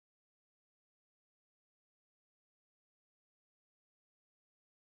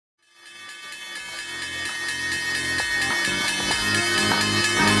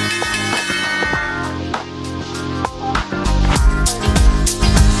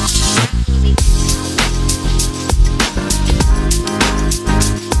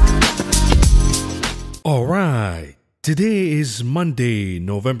Today is Monday,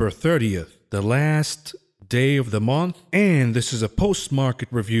 November 30th, the last day of the month, and this is a post-market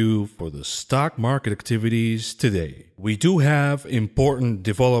review for the stock market activities today. We do have important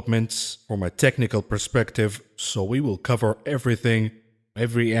developments from a technical perspective, so we will cover everything,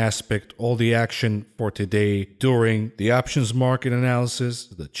 every aspect, all the action for today during the options market analysis,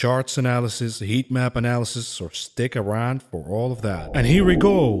 the charts analysis, the heat map analysis, so stick around for all of that. And here we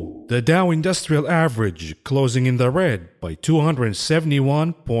go. The Dow Industrial Average closing in the red by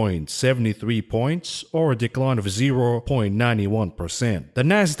 271.73 points, or a decline of 0.91%. The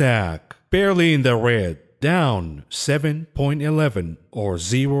Nasdaq barely in the red, down 7.11 or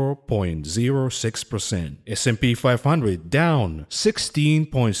 0.06%. S&P 500 down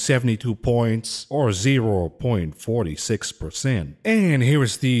 16.72 points or 0.46%. And here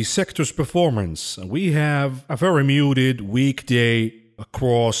is the sector's performance. We have a very muted weekday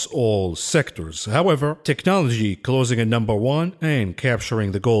across all sectors. However, technology closing at number 1 and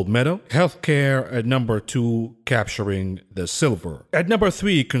capturing the gold medal. Healthcare at number 2, capturing the silver. At number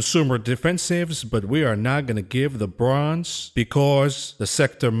 3, consumer defensives, but we are not going to give the bronze because the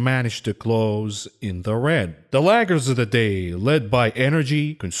sector managed to close in the red. The laggards of the day led by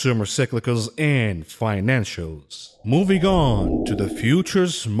energy, consumer cyclicals, and financials. Moving on to the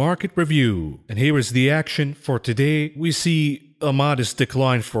futures market review. And here is the action for today. We see a modest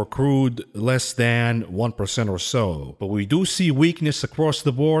decline for crude, less than 1% or so. But we do see weakness across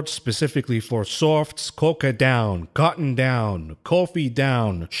the board, specifically for softs, coca down, cotton down, coffee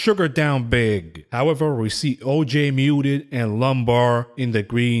down, sugar down big. However, we see OJ muted and lumbar in the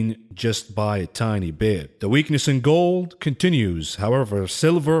green just by a tiny bit. The weakness in gold continues. However,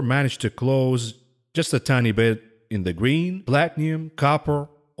 silver managed to close just a tiny bit in the green. Platinum, copper,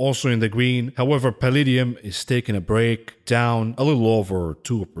 also in the green. However, palladium is taking a break, down a little over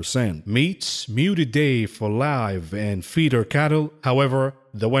 2%. Meats, muted day for live and feeder cattle. However,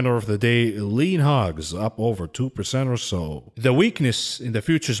 the winner of the day, lean hogs, up over 2% or so. The weakness in the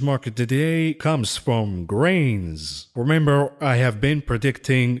futures market today comes from grains. Remember, I have been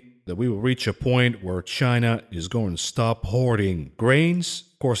predicting that we will reach a point where China is going to stop hoarding grains.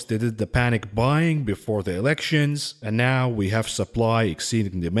 Of course, they did the panic buying before the elections, and now we have supply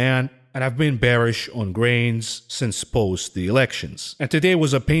exceeding demand. And I've been bearish on grains since post the elections. And today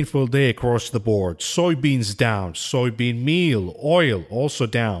was a painful day across the board. Soybeans down, soybean meal, oil also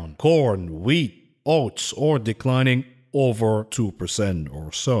down, corn, wheat, oats all declining over 2%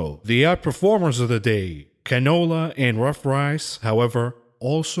 or so. The outperformers of the day, canola and rough rice, however,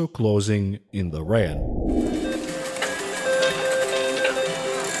 also closing in the red.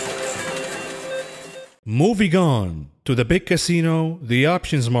 Moving on to the big casino, the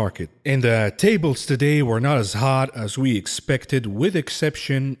options market. And the tables today were not as hot as we expected, with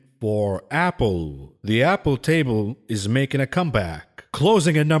exception for Apple. The Apple table is making a comeback,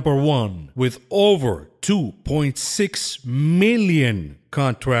 closing at number 1 with over 2.6 million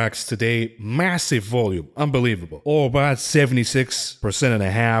contracts today. Massive volume, unbelievable. Or about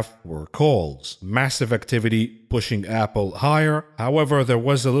 76.5% were calls. Massive activity pushing Apple higher. However, there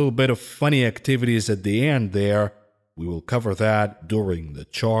was a little bit of funny activities at the end there. We will cover that during the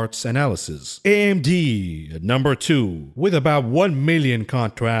charts analysis. AMD at number 2 with about 1 million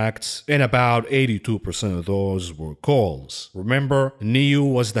contracts, and about 82% of those were calls. Remember, NIO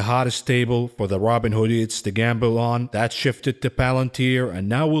was the hottest table for the Robinhoodites to gamble on. That shifted to Palantir, and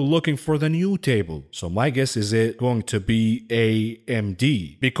now we're looking for the new table. So my guess is it going to be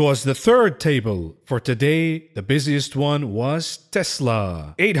AMD, because the third table for today, the busiest one, was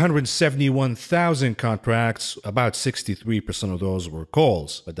Tesla. 871,000 contracts, about 63% of those were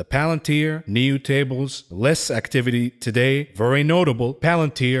calls. But the Palantir, NIO tables, less activity today. Very notable,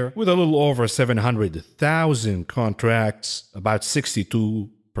 Palantir with a little over 700,000 contracts, about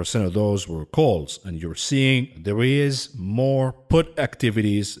 62% of those were calls. And you're seeing there is more put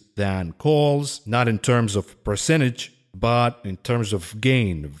activities than calls, not in terms of percentage, but in terms of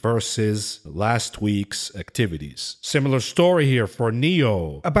gain versus last week's activities. Similar story here for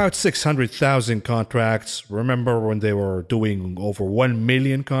NIO. About 600,000 contracts. Remember when they were doing over 1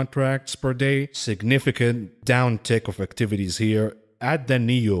 million contracts per day? Significant downtick of activities here at the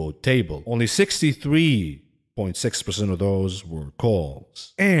NIO table. Only 63.6% of those were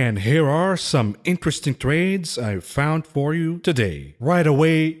calls. And here are some interesting trades I found for you today. Right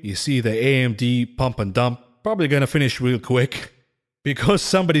away, you see the AMD pump and dump. Probably gonna finish real quick because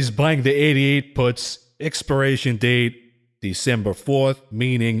somebody's buying the 88 puts, expiration date December 4th,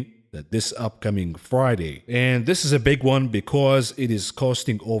 meaning that this upcoming Friday. And this is a big one because it is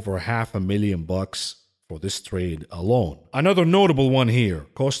costing over $500,000 for this trade alone. Another notable one here,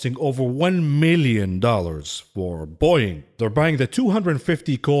 costing over $1 million for Boeing. They're buying the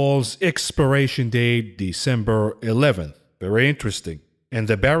 250 calls, expiration date December 11th. Very interesting. And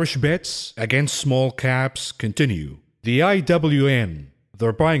the bearish bets against small caps continue. The IWN,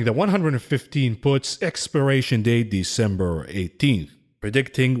 they're buying the 115 puts, expiration date December 18th.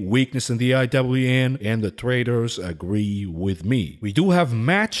 Predicting weakness in the IWN, and the traders agree with me. We do have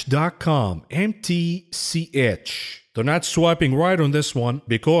Match.com, MTCH. They're not swiping right on this one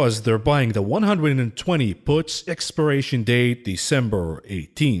because they're buying the 120 puts, expiration date December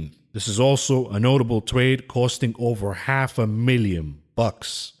 18th. This is also a notable trade costing over $500,000.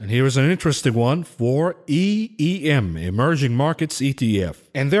 And here is an interesting one for EEM, Emerging Markets ETF.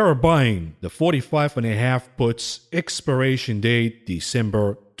 And they are buying the 45.5 puts, expiration date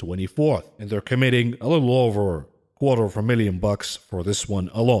December 24th. And they're committing a little over $250,000 for this one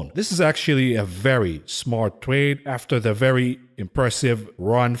alone. This is actually a very smart trade after the very impressive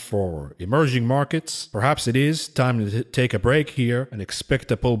run for emerging markets. Perhaps it is time to take a break here and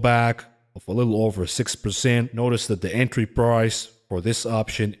expect a pullback of a little over 6%. Notice that the entry price for this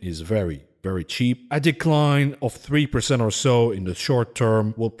option is very cheap. A decline of 3% or so in the short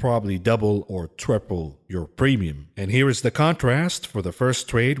term will probably double or triple your premium. And here is the contrast for the first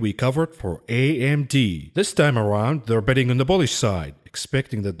trade we covered for AMD. This time around, they're betting on the bullish side,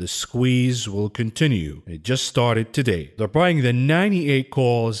 expecting that the squeeze will continue. It just started today. They're buying the 98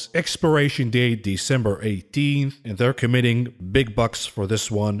 calls, expiration date December 18th, and they're committing big bucks for this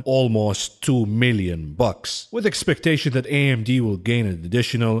one, almost $2 million, with expectation that AMD will gain an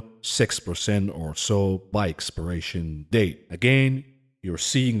additional 6% or so by expiration date. Again, you're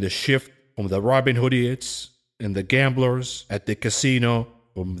seeing the shift from the Robin Hoodiots and the gamblers at the casino,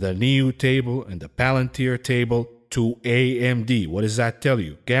 from the NEO table and the Palantir table to AMD. What does that tell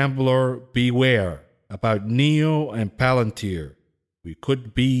you? Gambler, beware about NEO and Palantir. We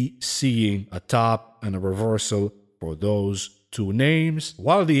could be seeing a top and a reversal for those two names,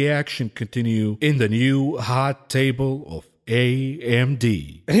 while the action continue in the new hot table of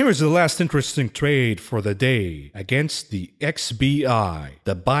AMD. And here is the last interesting trade for the day against the XBI,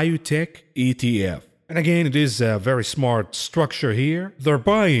 the biotech ETF. And again, it is a very smart structure here. They're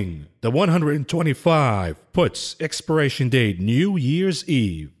buying the 125 puts, expiration date New Year's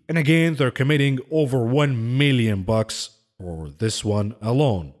Eve. And again, they're committing over $1 million for this one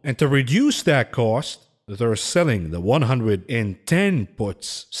alone. And to reduce that cost, they're selling the 110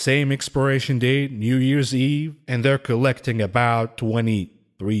 puts, same expiration date, New Year's Eve, and they're collecting about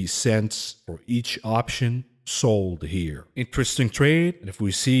 23 cents for each option sold here. Interesting trade. And if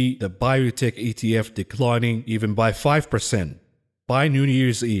we see the biotech ETF declining even by 5% by New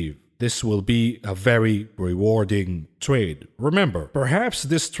Year's Eve, this will be a very rewarding trade. Remember, perhaps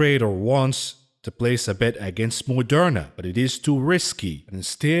this trader wants to place a bet against Moderna, but it is too risky. And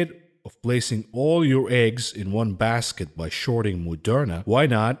instead of placing all your eggs in one basket by shorting Moderna, why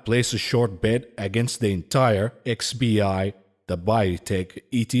not place a short bet against the entire XBI, the biotech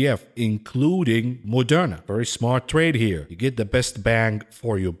ETF, including Moderna? Very smart trade here. You get the best bang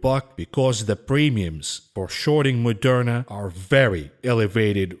for your buck because the premiums for shorting Moderna are very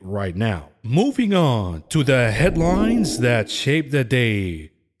elevated right now. Moving on to the headlines that shape the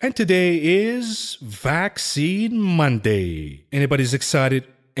day. And today is Vaccine Monday. Anybody's excited?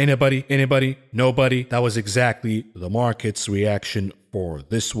 Anybody? Nobody? That was exactly the market's reaction for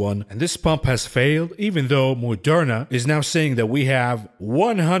this one. And this pump has failed, even though Moderna is now saying that we have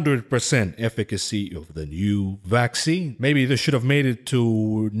 100% efficacy of the new vaccine. Maybe they should have made it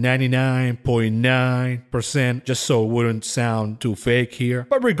to 99.9% just so it wouldn't sound too fake here.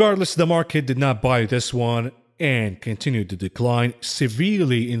 But regardless, the market did not buy this one and continued to decline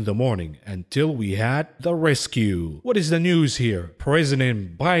severely in the morning until we had the rescue. What is the news here?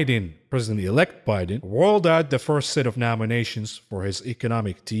 President-elect Biden rolled out the first set of nominations for his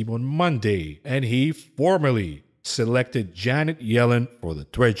economic team on Monday, and he formally selected Janet Yellen for the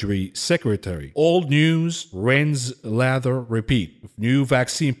Treasury Secretary. Old news, rinse, lather, repeat. If new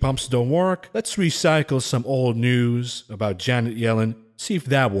vaccine pumps don't work, let's recycle some old news about Janet Yellen. See if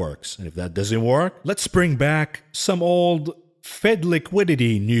that works. And if that doesn't work, let's bring back some old Fed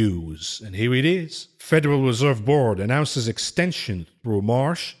liquidity news. And here it is. Federal Reserve Board announces extension through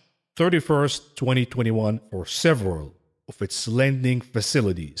March 31st, 2021 for several of its lending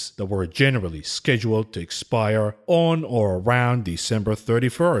facilities that were generally scheduled to expire on or around December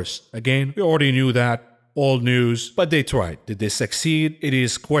 31st. Again, we already knew that. Old news, but they tried. Did they succeed? It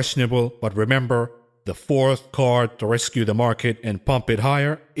is questionable, but remember, the fourth card to rescue the market and pump it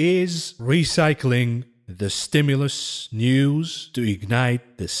higher is recycling the stimulus news to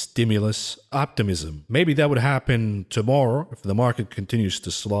ignite the stimulus optimism. Maybe that would happen tomorrow if the market continues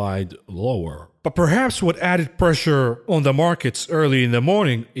to slide lower. But perhaps what added pressure on the markets early in the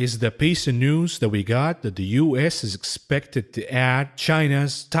morning is the piece of news that we got that the US is expected to add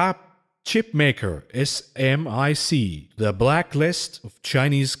China's top chip maker, SMIC, the blacklist of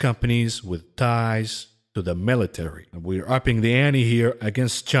Chinese companies with ties to the military. And we're upping the ante here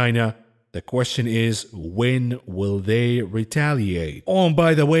against China. The question is, when will they retaliate? Oh, and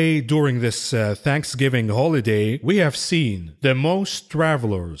by the way, during this Thanksgiving holiday, we have seen the most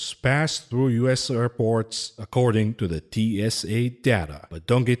travelers pass through US airports according to the TSA data. But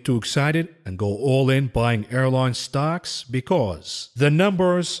don't get too excited and go all in buying airline stocks because the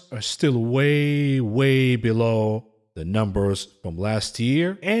numbers are still way below the numbers from last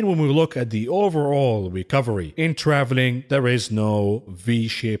year. And when we look at the overall recovery in traveling, there is no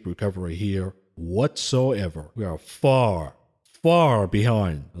V-shaped recovery here whatsoever. We are far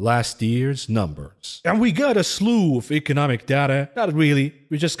behind last year's numbers. And we got a slew of economic data. Not really.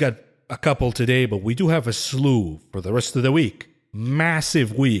 We just got a couple today, but we do have a slew for the rest of the week.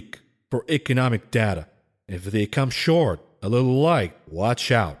 Massive week for economic data. If they come short, a little light,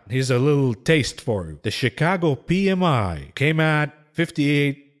 watch out. Here's a little taste for you. The Chicago PMI came at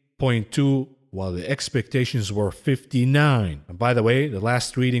 58.2 while the expectations were 59. And by the way, the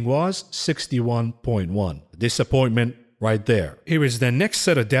last reading was 61.1. Disappointment right there. Here is the next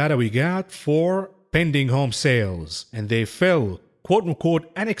set of data we got for pending home sales. And they fell, quote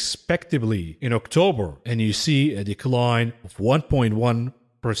unquote, unexpectedly in October. And you see a decline of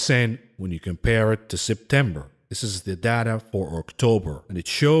 1.1% when you compare it to September. This is the data for October, and it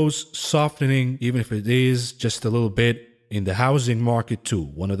shows softening, even if it is just a little bit, in the housing market too,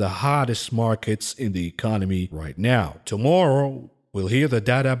 one of the hottest markets in the economy right now. Tomorrow, we'll hear the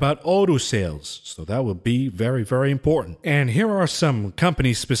data about auto sales, so that will be very important. And here are some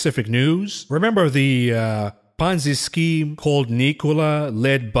company-specific news. Remember the Ponzi scheme called Nikola,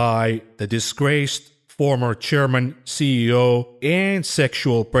 led by the disgraced former chairman, CEO, and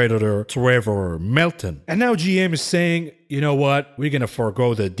sexual predator Trevor Melton. And now GM is saying, you know what, we're going to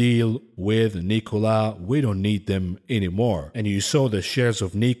forego the deal with Nikola. We don't need them anymore. And you saw the shares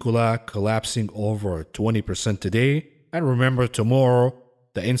of Nikola collapsing over 20% today. And remember, tomorrow,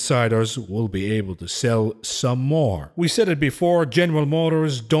 the insiders will be able to sell some more. We said it before, General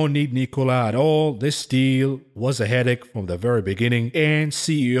Motors don't need Nikola at all. This deal was a headache from the very beginning, and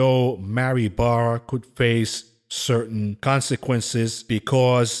CEO Mary Barra could face certain consequences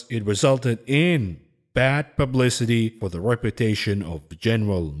because it resulted in bad publicity for the reputation of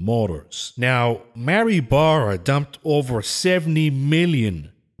General Motors. Now, Mary Barra dumped over 70 million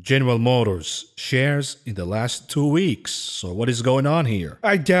General Motors shares in the last 2 weeks. So what is going on here?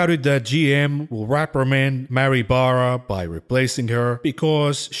 I doubted that GM will reprimand Mary Barra by replacing her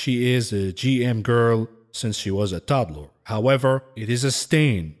because she is a GM girl since she was a toddler. However, it is a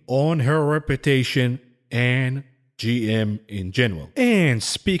stain on her reputation and GM in general. And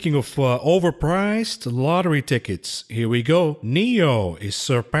speaking of overpriced lottery tickets, here we go. NIO is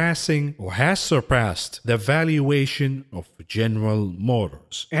surpassing or has surpassed the valuation of General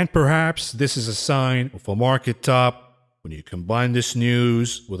Motors. And perhaps this is a sign of a market top when you combine this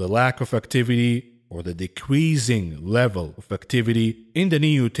news with a lack of activity or the decreasing level of activity in the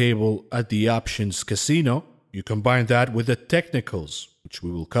NIO table at the options casino. You combine that with the technicals, which we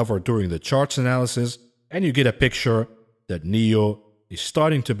will cover during the charts analysis, and you get a picture that NIO is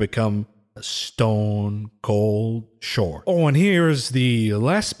starting to become a stone cold short. Oh, and here's the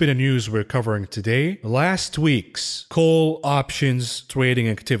last bit of news we're covering today. Last week's coal options trading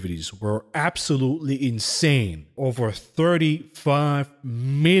activities were absolutely insane. Over 35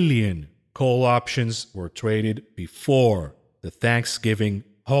 million coal options were traded before the Thanksgiving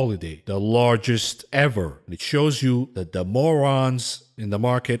holiday, the largest ever. It shows you that the morons in the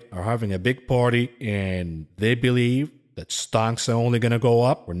market are having a big party and they believe that stocks are only going to go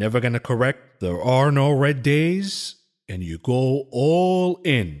up. We're never going to correct. There are no red days. And you go all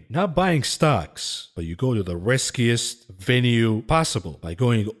in, not buying stocks, but you go to the riskiest venue possible by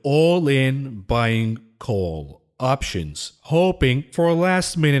going all in buying coal options, hoping for a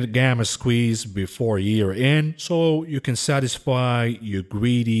last-minute gamma squeeze before year end so you can satisfy your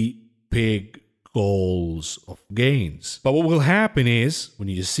greedy pig goals of gains. But what will happen is when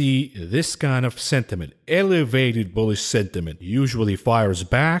you see this kind of sentiment, elevated bullish sentiment usually fires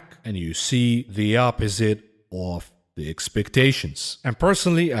back and you see the opposite of the expectations. And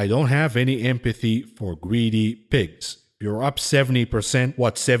personally, I don't have any empathy for greedy pigs. You're up 70%.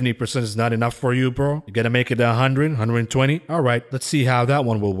 What, 70% is not enough for you, bro? You gotta make it 100, 120? All right, let's see how that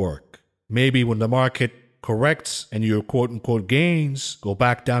one will work. Maybe when the market corrects and your quote-unquote gains go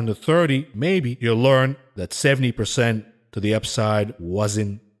back down to 30, maybe you'll learn that 70% to the upside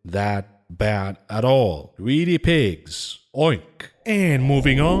wasn't that bad at all. Greedy pigs. Oink. And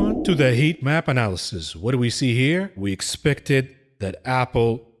moving on to the heat map analysis. What do we see here? We expected that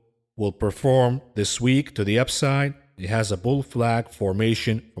Apple will perform this week to the upside. It has a bull flag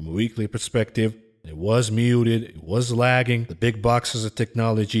formation from a weekly perspective. It was muted, it was lagging. The big boxes of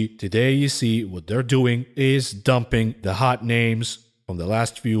technology. Today you see what they're doing is dumping the hot names from the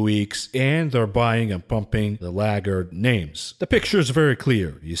last few weeks, and they're buying and pumping the laggard names. The picture is very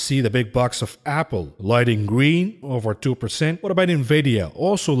clear. You see the big box of Apple lighting green over 2%. What about Nvidia?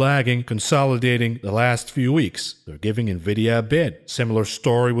 Also lagging, consolidating the last few weeks. They're giving Nvidia a bid. Similar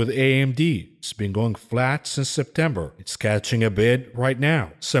story with AMD. It's been going flat since September. It's catching a bid right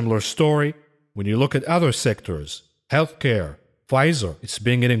now. Similar story when you look at other sectors. Healthcare, Pfizer, it's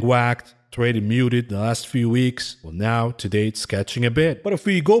been getting whacked. Traded muted the last few weeks. Well, now, today, it's catching a bit. But if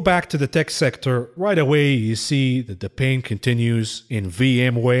we go back to the tech sector, right away, you see that the pain continues in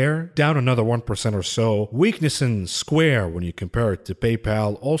VMware, down another 1% or so. Weakness in Square when you compare it to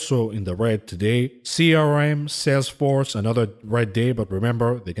PayPal, also in the red today. CRM, Salesforce, another red day, but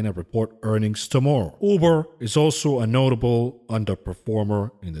remember, they're going to report earnings tomorrow. Uber is also a notable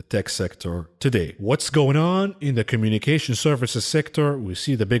underperformer in the tech sector today. What's going on in the communication services sector? We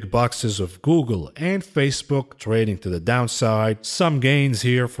see the big boxes of Google and Facebook trading to the downside. Some gains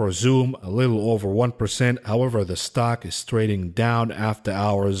here for Zoom, a little over 1%. However, the stock is trading down after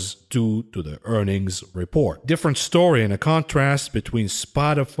hours due to the earnings report. Different story and a contrast between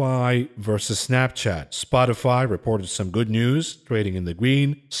Spotify versus Snapchat. Spotify reported some good news, trading in the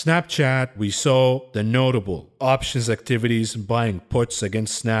green. Snapchat, we saw the notable options activities, buying puts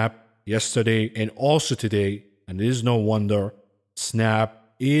against Snap yesterday and also today, and it is no wonder Snap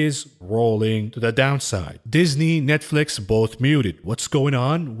is rolling to the downside. Disney, Netflix, both muted. What's going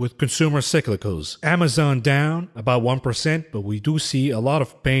on with consumer cyclicals? Amazon down about 1%, but we do see a lot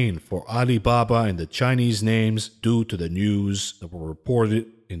of pain for Alibaba and the Chinese names due to the news that were reported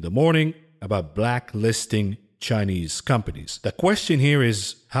in the morning about blacklisting Chinese companies. The question here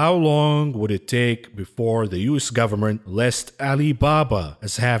is, how long would it take before the US government lists Alibaba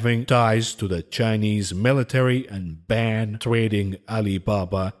as having ties to the Chinese military and ban trading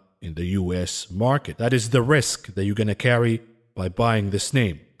Alibaba in the US market? That is the risk that you're going to carry by buying this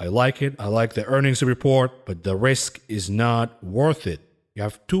name. I like it. I like the earnings report, but the risk is not worth it. You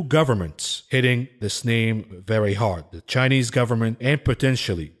have two governments hitting this name very hard. The Chinese government and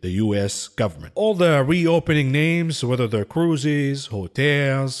potentially the US government. All the reopening names, whether they're cruises,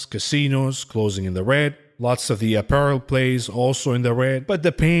 hotels, casinos, closing in the red. Lots of the apparel plays also in the red. But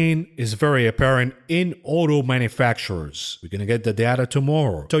the pain is very apparent in auto manufacturers. We're going to get the data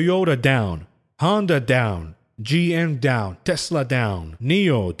tomorrow. Toyota down. Honda down. GM down, Tesla down,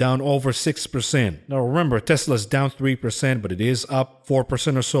 NIO down over 6%. Now remember, Tesla's down 3%, but it is up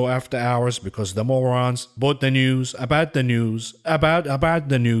 4% or so after hours because the morons bought the news about the news about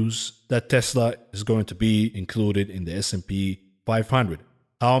the news that Tesla is going to be included in the S&P 500.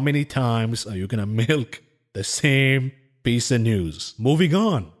 How many times are you going to milk the same piece of news? Moving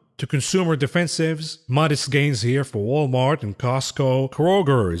on to consumer defensives, modest gains here for Walmart and Costco.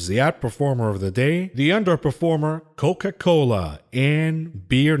 Kroger is the outperformer of the day. The underperformer, Coca-Cola and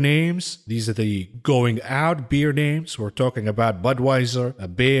beer names. These are the going out beer names. We're talking about Budweiser, a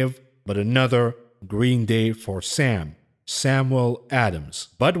Bev, but another green day for Samuel Adams.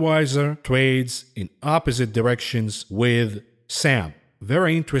 Budweiser trades in opposite directions with Sam.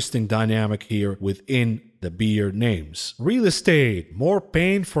 Very interesting dynamic here within the beer names. Real estate, more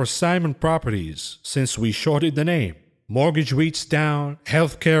pain for Simon Properties since we shorted the name. Mortgage REITs down,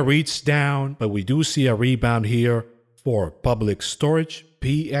 healthcare REITs down, but we do see a rebound here for public storage,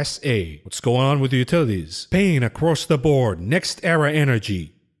 PSA. What's going on with the utilities? Pain across the board. Next Era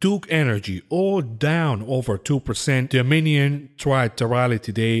Energy, Duke Energy, all down over 2%. Dominion tried to rally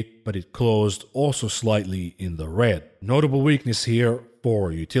today, but it closed also slightly in the red. Notable weakness here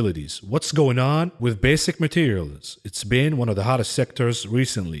for utilities. What's going on with basic materials? It's been one of the hottest sectors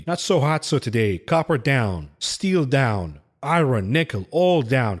recently. Not so hot so today. Copper down, steel down, iron, nickel, all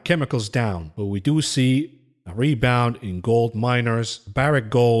down, chemicals down. But we do see a rebound in gold miners. Barrick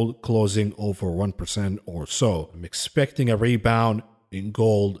Gold closing over 1% or so. I'm expecting a rebound in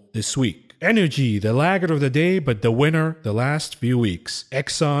gold this week. Energy, the laggard of the day, but the winner the last few weeks.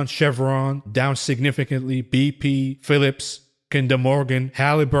 Exxon, Chevron, down significantly. BP, Phillips, Kinder Morgan,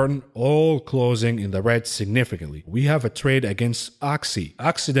 Halliburton, all closing in the red significantly. We have a trade against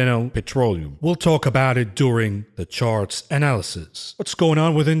Occidental Petroleum. We'll talk about it during the charts analysis. What's going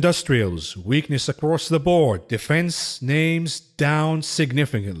on with industrials? Weakness across the board. Defense names down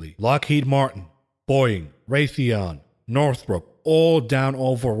significantly. Lockheed Martin, Boeing, Raytheon, Northrop, all down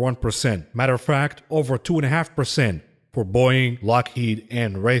over 1%. Matter of fact, over 2.5%. For Boeing, Lockheed,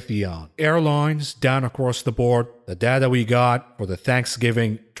 and Raytheon. Airlines down across the board. The data we got for the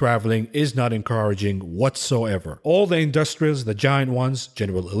Thanksgiving traveling is not encouraging whatsoever. All the industrials, the giant ones,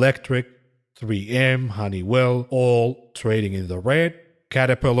 General Electric, 3M, Honeywell, all trading in the red.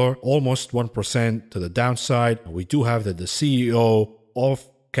 Caterpillar, almost 1% to the downside. We do have that the CEO of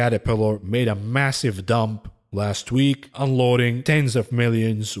Caterpillar made a massive dump last week, unloading tens of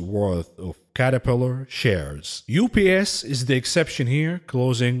millions worth of Caterpillar shares. UPS is the exception here,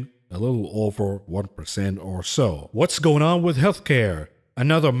 closing a little over 1% or so. What's going on with healthcare?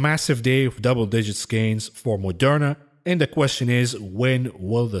 Another massive day of double digits gains for Moderna, and the question is, when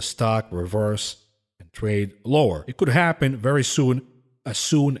will the stock reverse and trade lower? It could happen very soon, as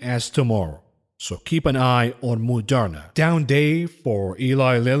soon as tomorrow. So keep an eye on Moderna. Down day for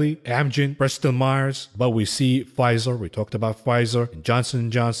Eli Lilly, Amgen, Bristol Myers, but we see Pfizer, we talked about Pfizer, and Johnson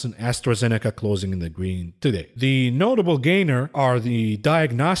 & Johnson, AstraZeneca closing in the green today. The notable gainer are the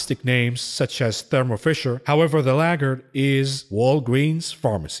diagnostic names such as Thermo Fisher. However, the laggard is Walgreens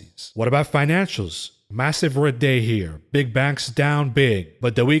Pharmacies. What about financials? Massive red day here. Big banks down big,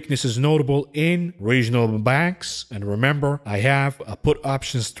 but the weakness is notable in regional banks. And remember, I have a put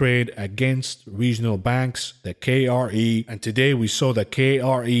options trade against regional banks, the KRE. And today we saw the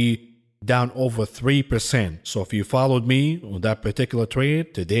KRE down over 3%. So if you followed me on that particular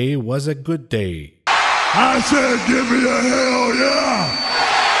trade, today was a good day. I said, give me a hell yeah!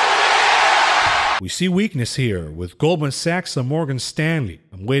 We see weakness here with Goldman Sachs and Morgan Stanley.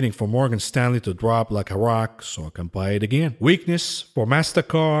 I'm waiting for Morgan Stanley to drop like a rock so I can buy it again. Weakness for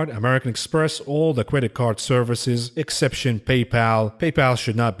MasterCard, American Express, all the credit card services, exception PayPal. PayPal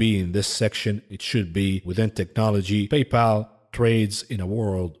should not be in this section. It should be within technology. PayPal trades in a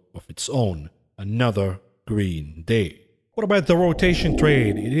world of its own. Another green day. What about the rotation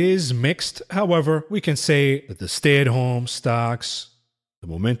trade? It is mixed. However, we can say that the stay-at-home stocks, the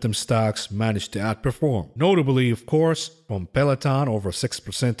momentum stocks managed to outperform. Notably, of course, from Peloton over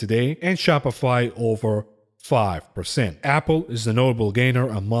 6% today and Shopify over 5%. Apple is the notable gainer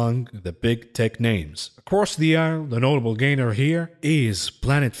among the big tech names. Across the aisle, the notable gainer here is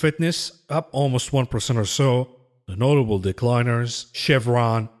Planet Fitness, up almost 1% or so. The notable decliners,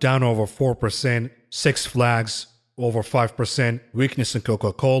 Chevron down over 4%, Six Flags over 5%, weakness in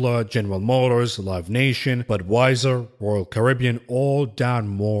Coca-Cola, General Motors, Live Nation, Budweiser, Royal Caribbean, all down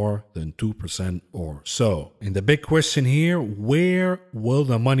more than 2% or so. And the big question here, where will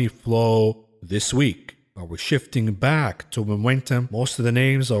the money flow this week? Are we shifting back to momentum? Most of the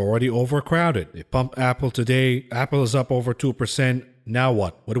names are already overcrowded. They pumped Apple today. Apple is up over 2%. Now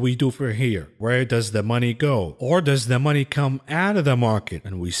what? What do we do for here? Where does the money go? Or does the money come out of the market?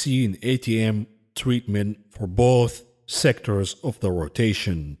 And we see an ATM treatment for both sectors of the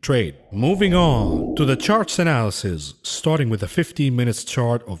rotation trade. Moving on to the charts analysis, starting with the 15 minutes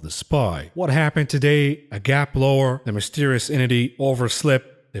chart of the SPY. What happened today? A gap lower. The mysterious entity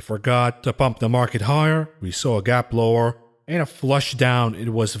overslept. They forgot to pump the market higher. We saw a gap lower and a flush down. It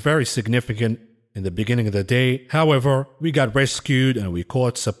was very significant in the beginning of the day. However, we got rescued and we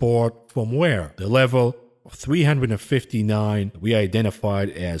caught support from where? The level of 359 we identified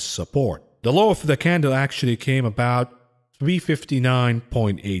as support. The low of the candle actually came about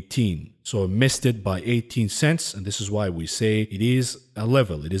 359.18. So it missed it by 18 cents. And this is why we say it is a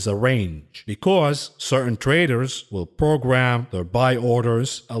level. It is a range. Because certain traders will program their buy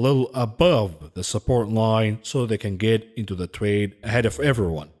orders a little above the support line so they can get into the trade ahead of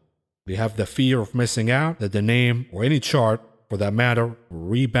everyone. They have the fear of missing out, that the name or any chart for that matter will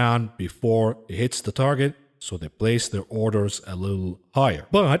rebound before it hits the target. So they place their orders a little higher.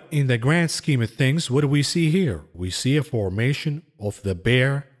 But in the grand scheme of things, what do we see here? We see a formation of the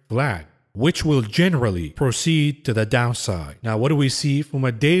bear flag, which will generally proceed to the downside. Now, what do we see from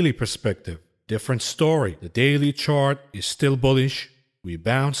a daily perspective? Different story. The daily chart is still bullish. We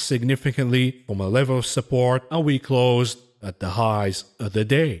bounced significantly from a level of support and we closed at the highs of the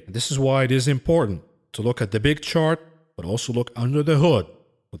day. And this is why it is important to look at the big chart, but also look under the hood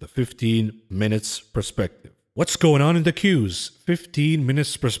with a 15 minutes perspective. What's going on in the Qs? 15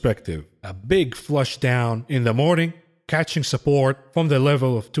 minutes perspective. A big flush down in the morning, catching support from the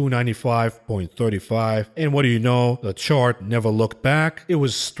level of 295.35. And what do you know? The chart never looked back. It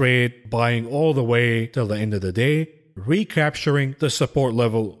was straight buying all the way till the end of the day, recapturing the support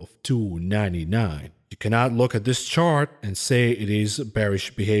level of 299. You cannot look at this chart and say it is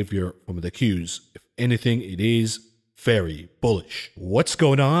bearish behavior from the Qs. If anything, it is very bullish. What's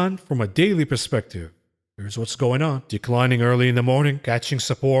going on from a daily perspective? Here's what's going on. Declining early in the morning, catching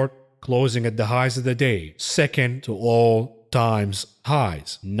support, closing at the highs of the day. Second to all times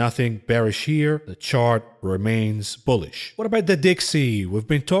highs. Nothing bearish here. The chart remains bullish. What about the Dixie? We've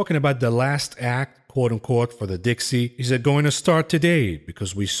been talking about the last act, quote unquote, for the Dixie. Is it going to start today?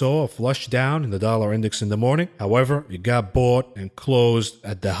 Because we saw a flush down in the dollar index in the morning. However, it got bought and closed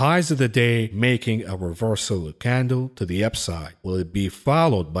at the highs of the day, making a reversal candle to the upside. Will it be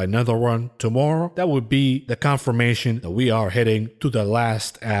followed by another one tomorrow? That would be the confirmation that we are heading to the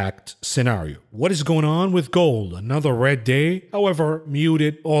last act scenario. What is going on with gold? Another red day, however,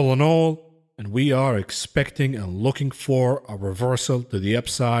 muted all in all. And we are expecting and looking for a reversal to the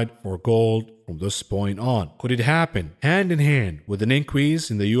upside for gold from this point on. Could it happen hand in hand with an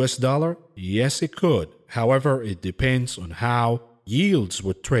increase in the US dollar? Yes, it could. However, it depends on how yields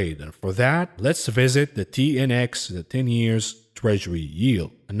would trade. And for that, let's visit the TNX, the 10 years Treasury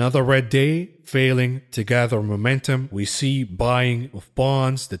yield. Another red day, failing to gather momentum. We see buying of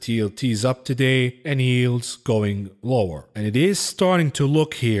bonds, the TLT's up today, and yields going lower. And it is starting to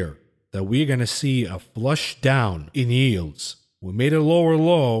look here that we're going to see a flush down in yields. We made a lower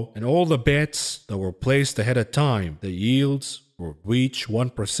low, and all the bets that were placed ahead of time, the yields will reach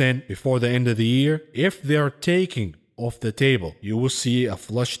 1% before the end of the year. If they're taking off the table, you will see a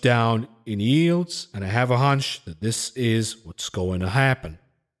flush down in yields, and I have a hunch that this is what's going to happen,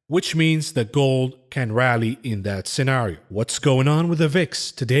 which means that gold can rally in that scenario. What's going on with the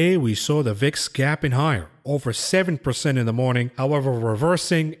VIX? Today, we saw the VIX gapping higher, over 7% in the morning, however,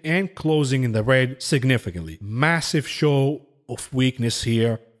 reversing and closing in the red significantly. Massive show of weakness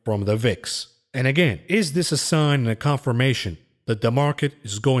here from the VIX. And again, is this a sign and a confirmation that the market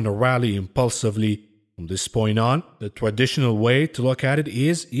is going to rally impulsively from this point on? The traditional way to look at it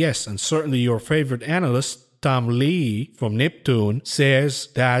is yes, and certainly your favorite analyst, Tom Lee from Neptune, says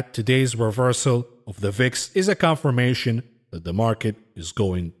that today's reversal of the VIX is a confirmation that the market is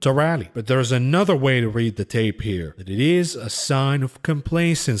going to rally. But there's another way to read the tape here, that it is a sign of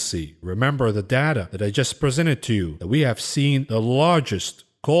complacency. Remember the data that I just presented to you, that we have seen the largest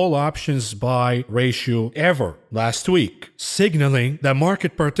call options buy ratio ever last week, signaling that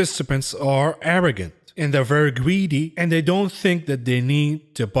market participants are arrogant and they're very greedy and they don't think that they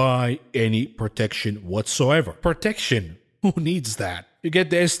need to buy any protection whatsoever. Protection? Who needs that? You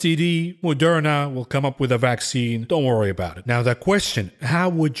get the STD, Moderna will come up with a vaccine, don't worry about it. Now the question, how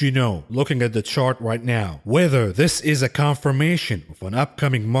would you know, looking at the chart right now, whether this is a confirmation of an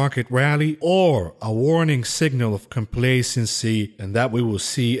upcoming market rally or a warning signal of complacency and that we will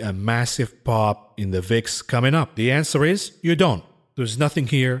see a massive pop in the VIX coming up? The answer is, you don't. There's nothing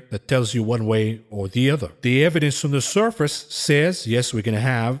here that tells you one way or the other. The evidence on the surface says, yes, we're going to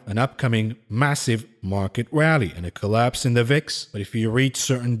have an upcoming massive market rally and a collapse in the VIX. But if you read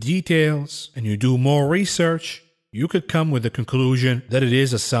certain details and you do more research, you could come with the conclusion that it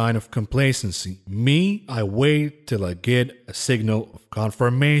is a sign of complacency. Me, I wait till I get a signal of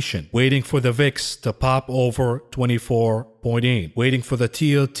confirmation, waiting for the VIX to pop over 24.8, waiting for the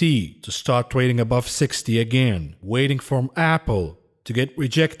TLT to start trading above 60 again, waiting for Apple to get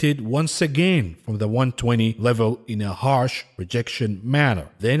rejected once again from the 120 level in a harsh rejection manner.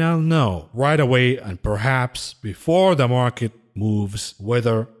 Then I'll know right away and perhaps before the market moves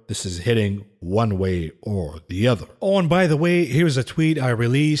whether this is hitting one way or the other. Oh, and by the way, here's a tweet I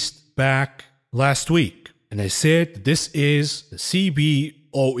released back last week. And I said this is the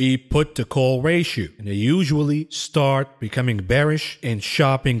CBOE put to call ratio. And I usually start becoming bearish and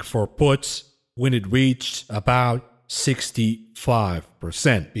shopping for puts when it reached about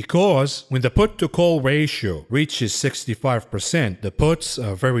 65%. Because when the put to call ratio reaches 65%, the puts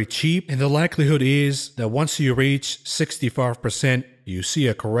are very cheap, and the likelihood is that once you reach 65%, you see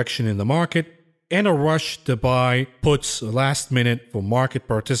a correction in the market and a rush to buy puts last minute for market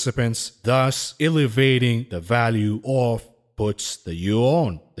participants, thus elevating the value of puts that you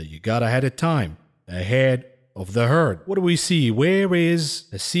own, that you got ahead of time, ahead of the herd. What do we see? Where is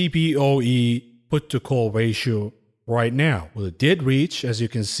the CBOE put to call ratio right now? Well, it did reach, as you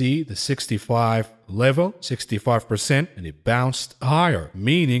can see, the 65 level, 65%, and it bounced higher,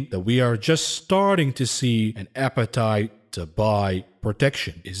 meaning that we are just starting to see an appetite to buy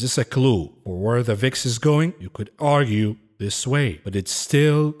protection. Is this a clue for where the VIX is going? You could argue this way, but it's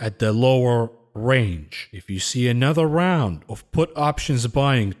still at the lower range. If you see another round of put options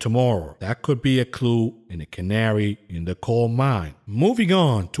buying tomorrow, that could be a clue and a canary in the coal mine. Moving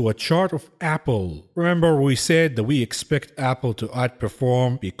on to a chart of Apple. Remember, we said that we expect Apple to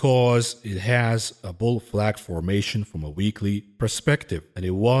outperform because it has a bull flag formation from a weekly perspective, and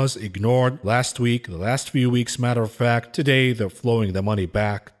it was ignored last week, the last few weeks. Matter of fact, today they're flowing the money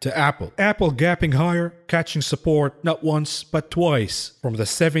back to Apple. Apple gapping higher, catching support not once but twice from the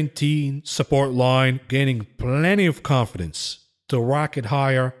 17 support line, gaining plenty of confidence to rocket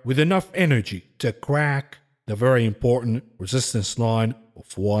higher with enough energy to crack the very important resistance line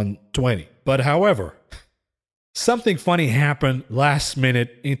of 120. But however, something funny happened last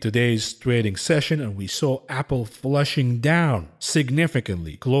minute in today's trading session, and we saw Apple flushing down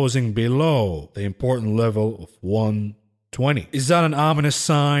significantly, closing below the important level of 120. Is that an ominous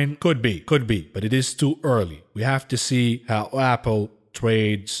sign? Could be, but it is too early. We have to see how Apple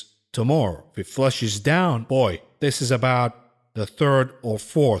trades tomorrow. If it flushes down, boy, this is about the third or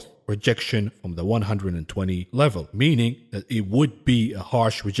fourth rejection from the 120 level, meaning that it would be a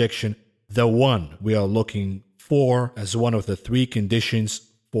harsh rejection, the one we are looking for as one of the three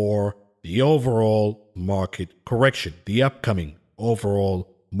conditions for the overall market correction, the upcoming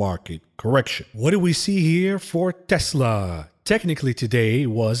overall market correction. What do we see here for Tesla? Technically today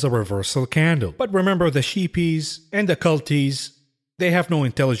was a reversal candle, but remember, the sheepies and the culties, they have no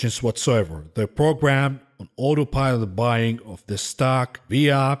intelligence whatsoever. They're programmed on autopilot buying of the stock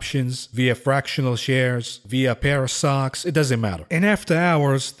via options, via fractional shares, via pair of stocks, it doesn't matter. And after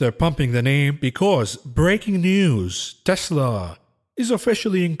hours, they're pumping the name because breaking news, Tesla is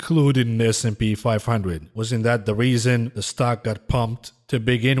officially included in the S&P 500. Wasn't that the reason the stock got pumped to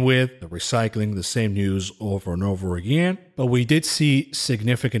begin with? They're recycling the same news over and over again. But we did see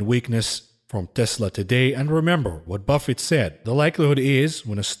significant weakness from Tesla today, and remember what Buffett said. The likelihood is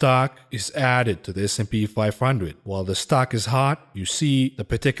when a stock is added to the S&P 500, while the stock is hot, you see the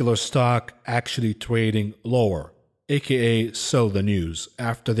particular stock actually trading lower, aka sell the news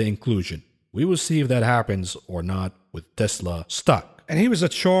after the inclusion. We will see if that happens or not with Tesla stock. And here was a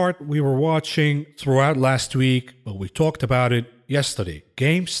chart we were watching throughout last week, but we talked about it yesterday.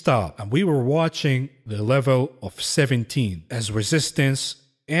 GameStop, and we were watching the level of 17 as resistance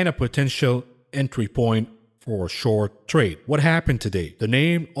and a potential entry point for a short trade. What happened today? The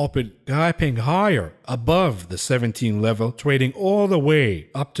name opened gapping higher above the 17 level, trading all the way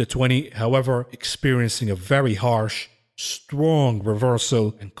up to 20, however, experiencing a very harsh, strong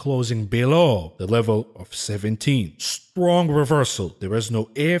reversal and closing below the level of 17. Strong reversal. There is no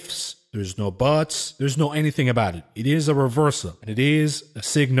ifs, there's no buts, there's no anything about it. It is a reversal, and it is a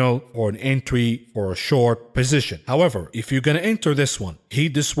signal for an entry for a short position. However, if you're going to enter this one,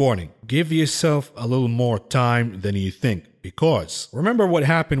 heed this warning. Give yourself a little more time than you think. Because remember what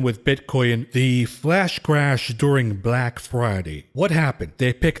happened with Bitcoin, the flash crash during Black Friday. What happened?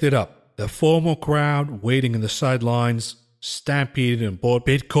 They picked it up. The FOMO crowd waiting in the sidelines stampeded and bought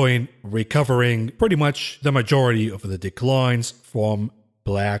Bitcoin, recovering pretty much the majority of the declines from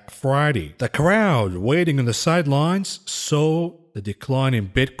Black Friday. The crowd waiting on the sidelines saw the decline in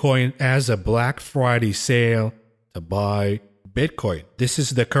Bitcoin as a Black Friday sale to buy Bitcoin. This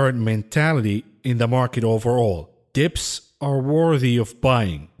is the current mentality in the market overall. Dips are worthy of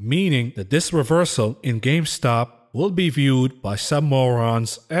buying, meaning that this reversal in GameStop will be viewed by some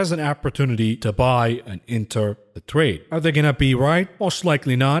morons as an opportunity to buy and enter the trade. Are they going to be right? Most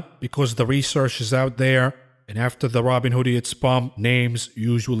likely not, because the research is out there. And after the Robinhood hits pump, names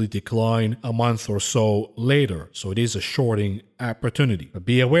usually decline a month or so later. So it is a shorting opportunity. But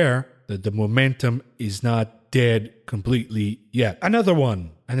be aware that the momentum is not dead completely yet. Another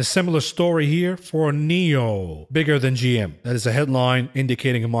one, and a similar story here for NIO, bigger than GM. That is a headline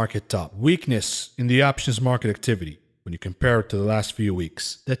indicating a market top. Weakness in the options market activity when you compare it to the last few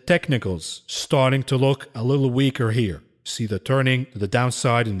weeks. The technicals starting to look a little weaker here. See the turning to the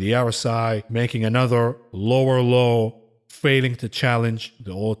downside in the RSI, making another lower low, failing to challenge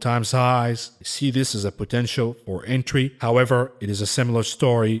the all-time highs. You see this as a potential for entry. However, it is a similar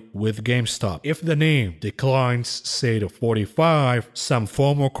story with GameStop. If the name declines, say to 45, some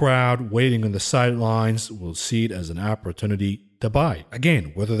FOMO crowd waiting on the sidelines will see it as an opportunity to buy.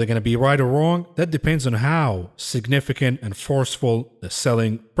 Again, whether they're going to be right or wrong, that depends on how significant and forceful the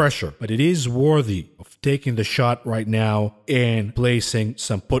selling pressure. But it is worthy of taking the shot right now and placing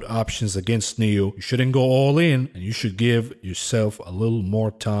some put options against NIO. You shouldn't go all in, and you should give yourself a little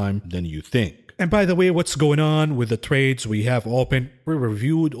more time than you think. And by the way, what's going on with the trades we have open? We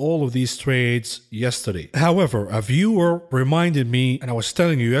reviewed all of these trades yesterday. However, a viewer reminded me, and I was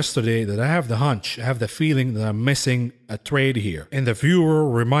telling you yesterday that I have the hunch, I have the feeling that I'm missing a trade here. And the viewer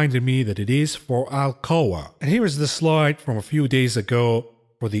reminded me that it is for Alcoa. And here is the slide from a few days ago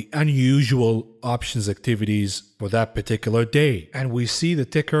for the unusual options activities for that particular day. And we see the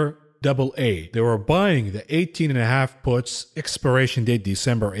ticker AA. They were buying the 18.5 puts, expiration date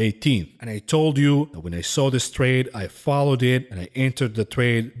December 18th. And I told you that when I saw this trade, I followed it and I entered the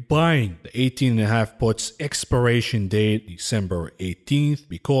trade buying the 18.5 puts, expiration date December 18th,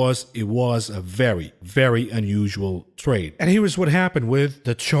 because it was a very, very unusual trade. And here is what happened with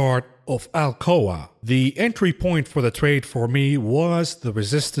the chart of Alcoa. The entry point for the trade for me was the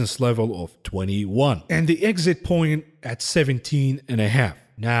resistance level of 21 and the exit point at 17.5.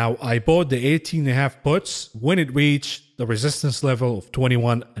 Now, I bought the 18.5 puts when it reached the resistance level of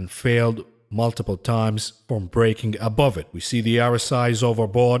 21 and failed multiple times from breaking above it. We see the RSI is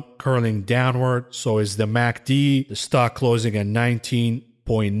overbought, curling downward. So is the MACD. The stock closing at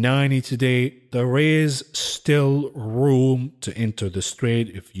 19.90 today. There is still room to enter this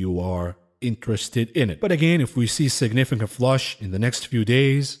trade if you are interested in it. But again, if we see significant flush in the next few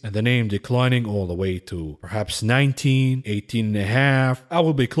days and the name declining all the way to perhaps 19, 18.5, I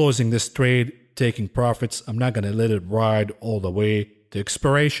will be closing this trade, taking profits. I'm not going to let it ride all the way to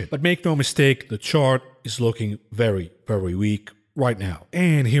expiration. But make no mistake, the chart is looking very, very weak right now.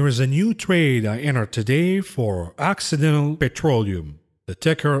 And here is a new trade I entered today for Occidental Petroleum. The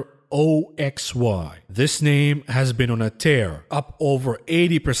ticker OXY. This name has been on a tear, up over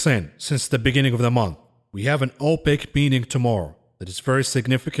 80% since the beginning of the month. We have an OPEC meeting tomorrow that is very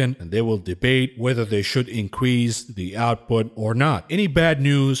significant, and they will debate whether they should increase the output or not. Any bad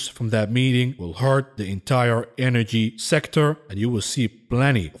news from that meeting will hurt the entire energy sector, and you will see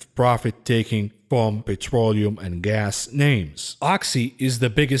plenty of profit taking from petroleum and gas names. Oxy is the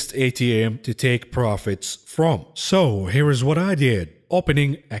biggest ATM to take profits from. So here is what I did.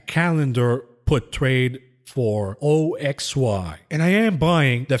 Opening a calendar put trade for OXY. And I am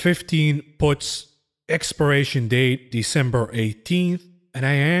buying the 15 puts, expiration date December 18th. And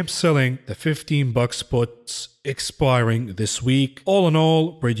I am selling the $15 puts expiring this week. All in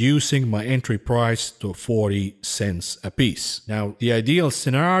all, reducing my entry price to 40 cents a piece. Now, the ideal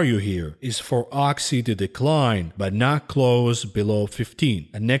scenario here is for Oxy to decline, but not close below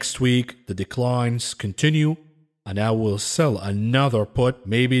 15. And next week, the declines continue. And I will sell another put.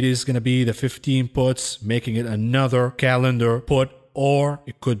 Maybe it is going to be the 15 puts, making it another calendar put, or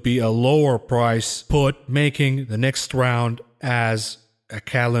it could be a lower price put, making the next round as a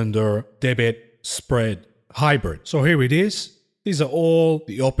calendar debit spread hybrid. So here it is. These are all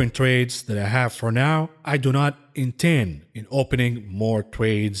the open trades that I have for now. I do not intend in opening more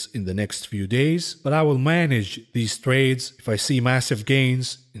trades in the next few days, but I will manage these trades. If I see massive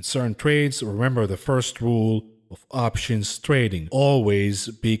gains in certain trades, remember the first rule of options trading: always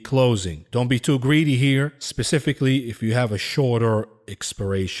be closing. Don't be too greedy here, specifically if you have a shorter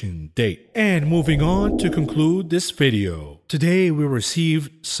expiration date. And moving on to conclude this video. Today we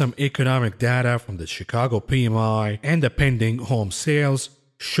received some economic data from the Chicago PMI and the pending home sales,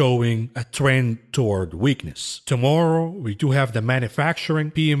 showing a trend toward weakness. Tomorrow, we do have the manufacturing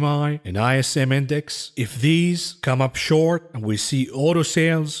PMI and ISM index. If these come up short and we see auto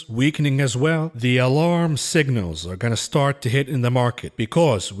sales weakening as well, the alarm signals are going to start to hit in the market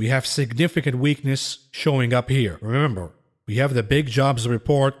because we have significant weakness showing up here. Remember, we have the big jobs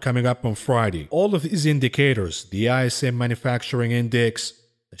report coming up on Friday. All of these indicators, the ISM manufacturing index,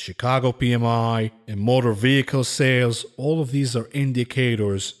 the Chicago PMI, and motor vehicle sales, all of these are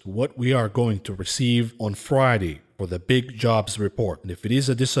indicators to what we are going to receive on Friday for the big jobs report. And if it is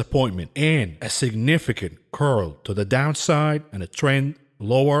a disappointment and a significant curl to the downside and a trend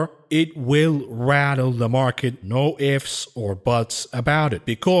lower, it will rattle the market. No ifs or buts about it,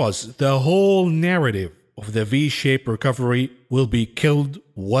 because the whole narrative of the V-shaped recovery will be killed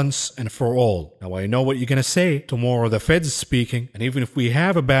once and for all. Now, I know what you're going to say. Tomorrow the Fed is speaking, and even if we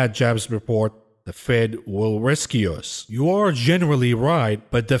have a bad jobs report, the Fed will rescue us. You are generally right,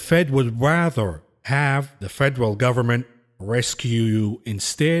 but the Fed would rather have the federal government rescue you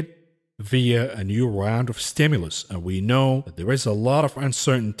instead via a new round of stimulus. And we know that there is a lot of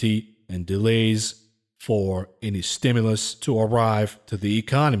uncertainty and delays for any stimulus to arrive to the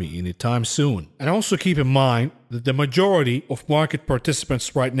economy anytime soon. And also keep in mind that the majority of market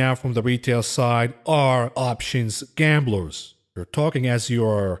participants right now from the retail side are options gamblers. You're talking as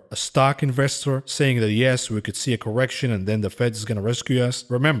you're a stock investor, saying that yes, we could see a correction and then the Fed is going to rescue us.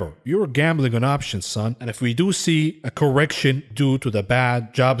 Remember, you're gambling on options, son. And if we do see a correction due to the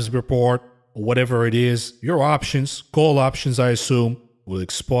bad jobs report or whatever it is, your options, call options I assume, will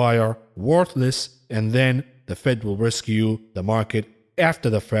expire, worthless, and then the Fed will rescue the market after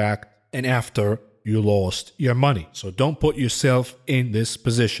the fact and after you lost your money. So don't put yourself in this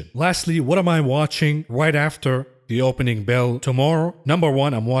position. Lastly, what am I watching right after the opening bell tomorrow? Number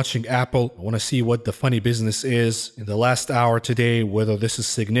one, I'm watching Apple. I want to see what the funny business is in the last hour today, whether this is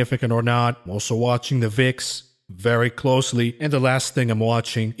significant or not. I'm also watching the VIX very closely. And the last thing I'm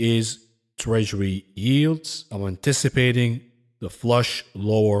watching is Treasury yields. I'm anticipating the flush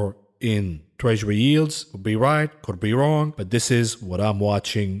lower in Treasury yields. Could be right, could be wrong, but this is what I'm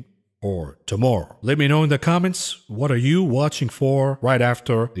watching for tomorrow. Let me know in the comments, what are you watching for right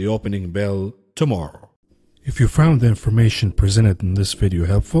after the opening bell tomorrow? If you found the information presented in this video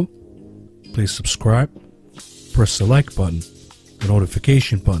helpful, please subscribe, press the like button, the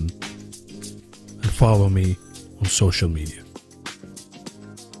notification button, and follow me on social media.